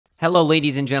Hello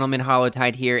ladies and gentlemen,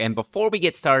 Hollowtide here, and before we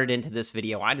get started into this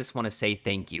video, I just want to say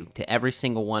thank you to every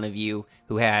single one of you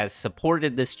who has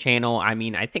supported this channel. I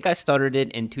mean, I think I started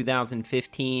it in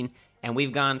 2015, and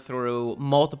we've gone through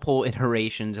multiple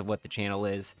iterations of what the channel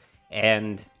is,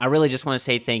 and I really just want to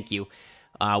say thank you.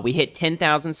 We hit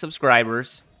 10,000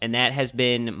 subscribers, and that has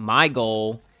been my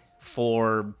goal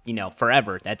for,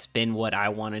 forever. That's been what I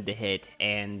wanted to hit,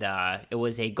 and it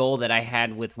was a goal that I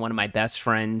had with one of my best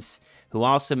friends, who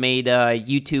also made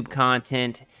YouTube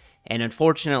content, and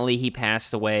unfortunately he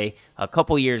passed away a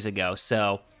couple years ago.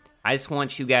 So I just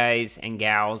want you guys and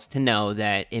gals to know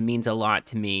that it means a lot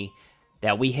to me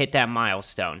that we hit that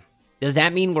milestone. Does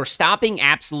that mean we're stopping?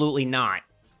 Absolutely not.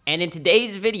 And in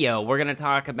today's video, we're going to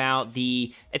talk about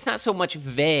it's not so much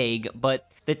vague, but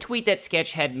the tweet that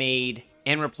Sketch had made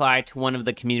in reply to one of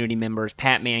the community members,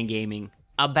 Patman Gaming,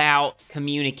 about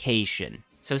communication.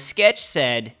 So Sketch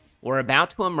said, "We're about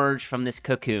to emerge from this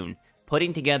cocoon,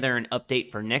 putting together an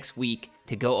update for next week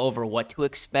to go over what to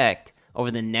expect over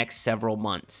the next several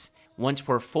months. Once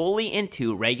we're fully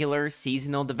into regular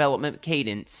seasonal development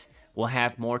cadence, we'll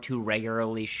have more to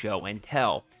regularly show and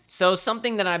tell." So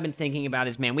something that I've been thinking about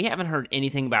is, man, we haven't heard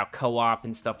anything about co-op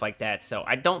and stuff like that, so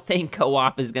I don't think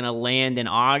co-op is going to land in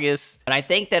August, but I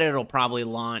think that it'll probably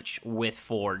launch with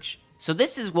Forge. So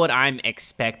this is what I'm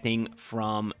expecting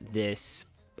from this,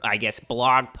 I guess,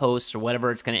 blog post or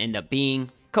whatever it's going to end up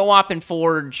being. Co-op and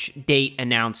Forge date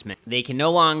announcement. They can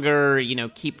no longer,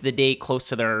 keep the date close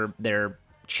to their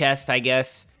chest, I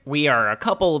guess. We are a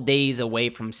couple days away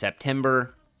from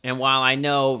September. And while I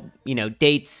know,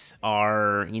 dates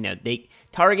are,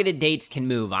 targeted dates can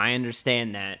move. I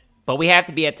understand that. But we have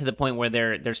to be to the point where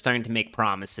they're starting to make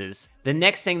promises. The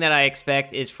next thing that I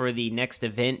expect is for the next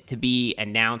event to be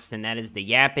announced, and that is the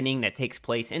Yappening that takes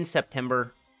place in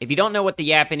September. If you don't know what the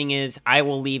Yappening is, I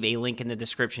will leave a link in the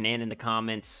description and in the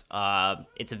comments.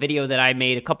 It's a video that I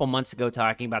made a couple months ago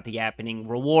talking about the Yappening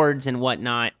rewards and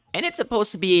whatnot. And it's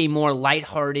supposed to be a more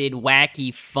lighthearted,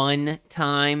 wacky, fun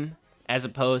time, as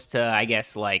opposed to, I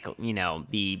guess,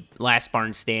 the Last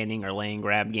Barn Standing or Land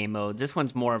Grab game modes. This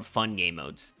one's more of fun game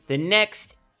modes. The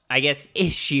next, I guess,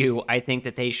 issue I think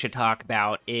that they should talk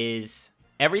about is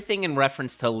everything in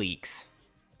reference to leaks.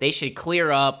 They should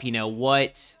clear up,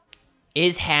 what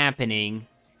is happening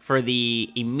for the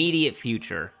immediate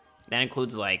future. That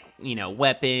includes,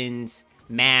 weapons,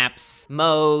 maps,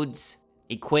 modes,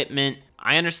 equipment.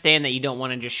 I understand that you don't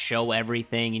want to just show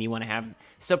everything and you want to have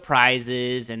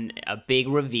surprises and a big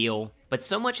reveal, but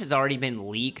so much has already been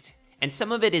leaked, and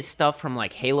some of it is stuff from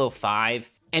Halo 5,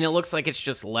 and it looks like it's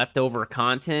just leftover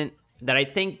content that I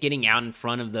think getting out in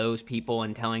front of those people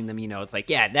and telling them, it's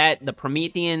the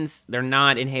Prometheans, they're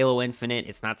not in Halo Infinite,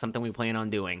 it's not something we plan on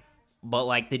doing.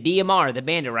 But the DMR, the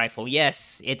Bandit Rifle,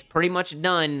 yes, it's pretty much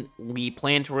done. We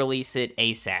plan to release it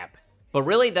ASAP. But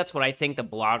really, that's what I think the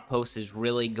blog post is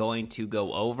really going to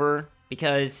go over.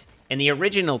 Because in the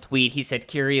original tweet, he said,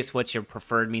 "Curious what's your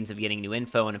preferred means of getting new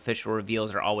info, and official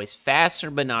reveals are always faster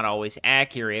but not always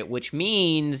accurate," which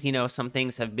means, some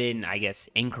things have been, I guess,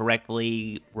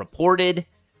 incorrectly reported.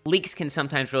 Leaks can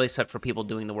sometimes really suck for people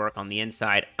doing the work on the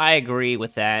inside. I agree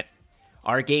with that.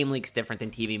 Are game leaks different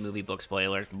than TV, movie, book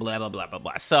spoilers? Blah, blah, blah, blah,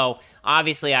 blah. So,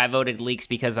 obviously, I voted leaks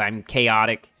because I'm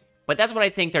chaotic. But that's what I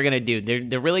think they're going to do.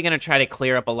 They're really going to try to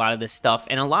clear up a lot of this stuff.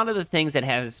 And a lot of the things that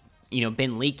has,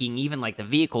 been leaking, even the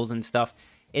vehicles and stuff,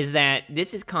 is that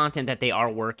this is content that they are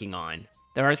working on.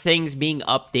 There are things being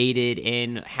updated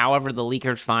in however the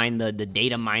leakers find the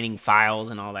data mining files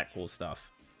and all that cool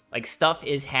stuff. Stuff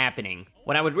is happening.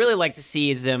 What I would really like to see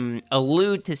is them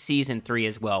allude to Season 3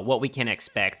 as well, what we can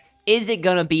expect. Is it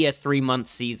going to be a 3-month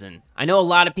season? I know a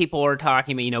lot of people are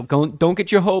talking about, don't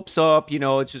get your hopes up,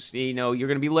 it's just, you're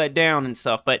going to be let down and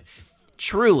stuff. But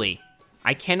truly,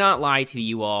 I cannot lie to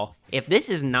you all. If this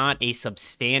is not a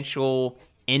substantial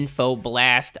info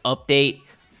blast update,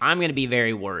 I'm going to be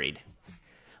very worried.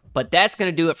 But that's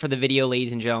going to do it for the video,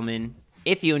 ladies and gentlemen.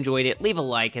 If you enjoyed it, leave a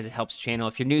like as it helps the channel.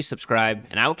 If you're new, subscribe,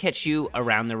 and I will catch you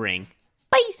around the ring.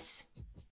 Peace!